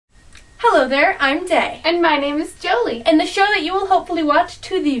Hello there, I'm Dae. And my name is Jolie. And the show that you will hopefully watch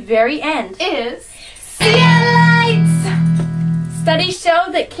to the very end is Seattleites! Studies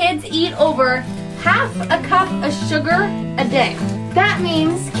show that kids eat over half a cup of sugar a day. That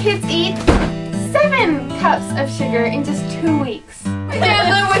means kids eat 7 cups of sugar in just 2 weeks. We can't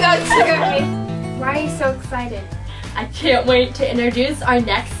live without sugar. Why are you so excited? I can't wait to introduce our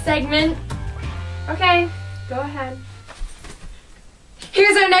next segment. Okay, go ahead.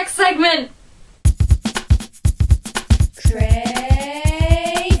 Here's our next segment.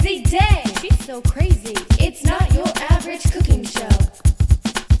 Crazy Dae. She's so crazy. It's not your average cooking show.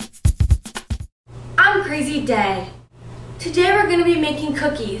 I'm Crazy Dae. Today we're going to be making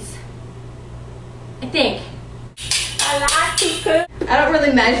cookies. I think. I like to cook. I don't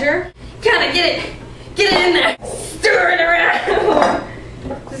really measure. Gotta get it in there. Stir it around.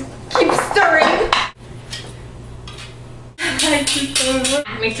 Just keep stirring.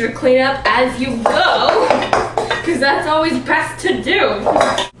 Make sure to clean up as you go, because that's always best to do.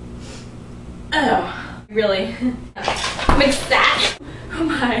 Oh, really? Mix that. Oh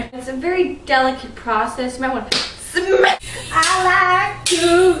my. It's a very delicate process. You might want to smash. I like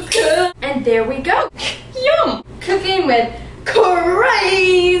to cook. And there we go. Yum! Cooking with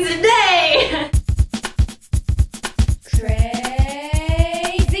Crazy Dae.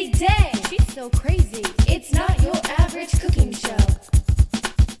 Crazy Dae. She's so crazy. It's not your average cooking show.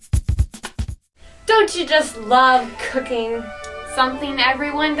 Don't you just love cooking? Something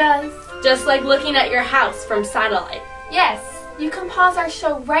everyone does. Just like looking at your house from satellite. Yes, you can pause our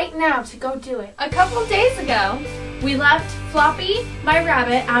show right now to go do it. A couple of days ago, We left Floppy, my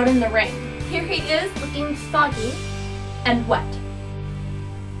rabbit, out in the rain. here he is looking soggy. And wet.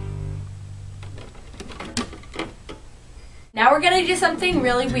 Now we're gonna do something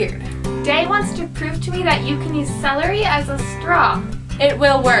really weird. Dae wants to prove to me that you can use celery as a straw. It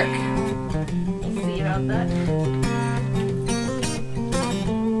will work. We'll see about that.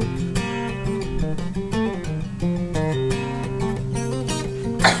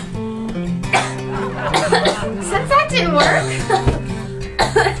 Since that didn't work,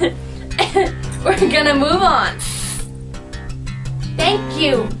 We're gonna move on. Thank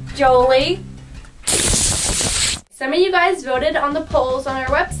you, Jolie. Some of you guys voted on the polls on our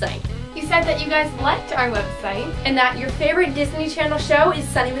website, you said that you guys liked our website and that your favorite Disney Channel show is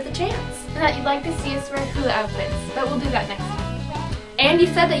Sunny with a Chance. and that you'd like to see us wear hula outfits, but we'll do that next time. And you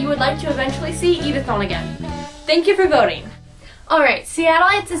said that you would like to eventually see Edith on again. Thank you for voting. Alright,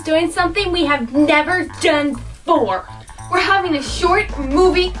 Seattleites is doing something we have never done before. We're having a short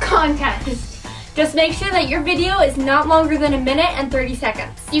movie contest. Just make sure that your video is not longer than 1 minute and 30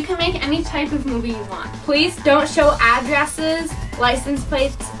 seconds. You can make any type of movie you want. Please don't show addresses, license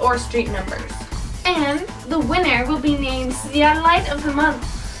plates, or street numbers. And the winner will be named Seattleite of the Month.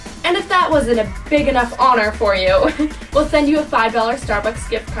 And if that wasn't a big enough honor for you, we'll send you a $5 Starbucks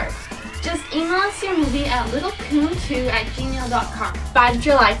gift card Just email us your movie at littlecoon2@gmail.com. by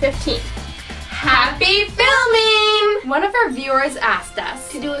July 15th. Happy filming! One of our viewers asked us,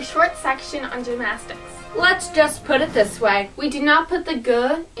 To do a short section on gymnastics. let's just put it this way. We do not put the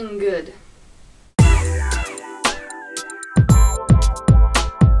good in good.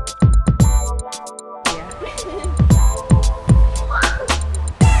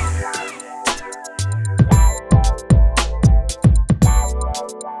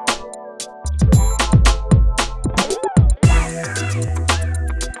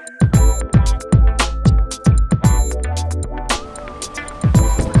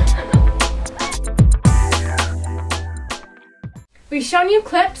 We've shown you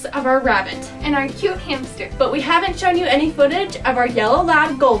clips of our rabbit, And our cute hamster. but we haven't shown you any footage of our yellow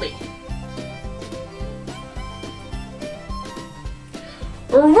lab, Goldie.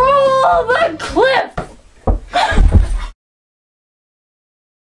 Roll the clip!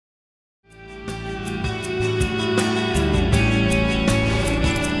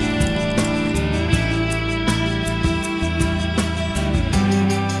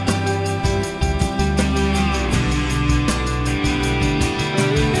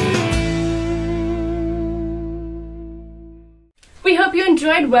 We hope you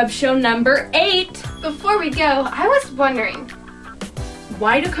enjoyed web show number 8. Before we go, I was wondering,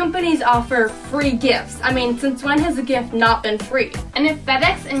 Why do companies offer free gifts? I mean, since when has a gift not been free? and if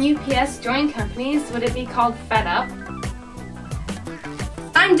FedEx and UPS joined companies, would it be called Fed Up?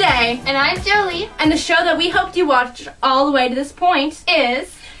 I'm Dae, And I'm Jolie. and the show that we hoped you watched all the way to this point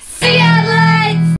Is Seattle!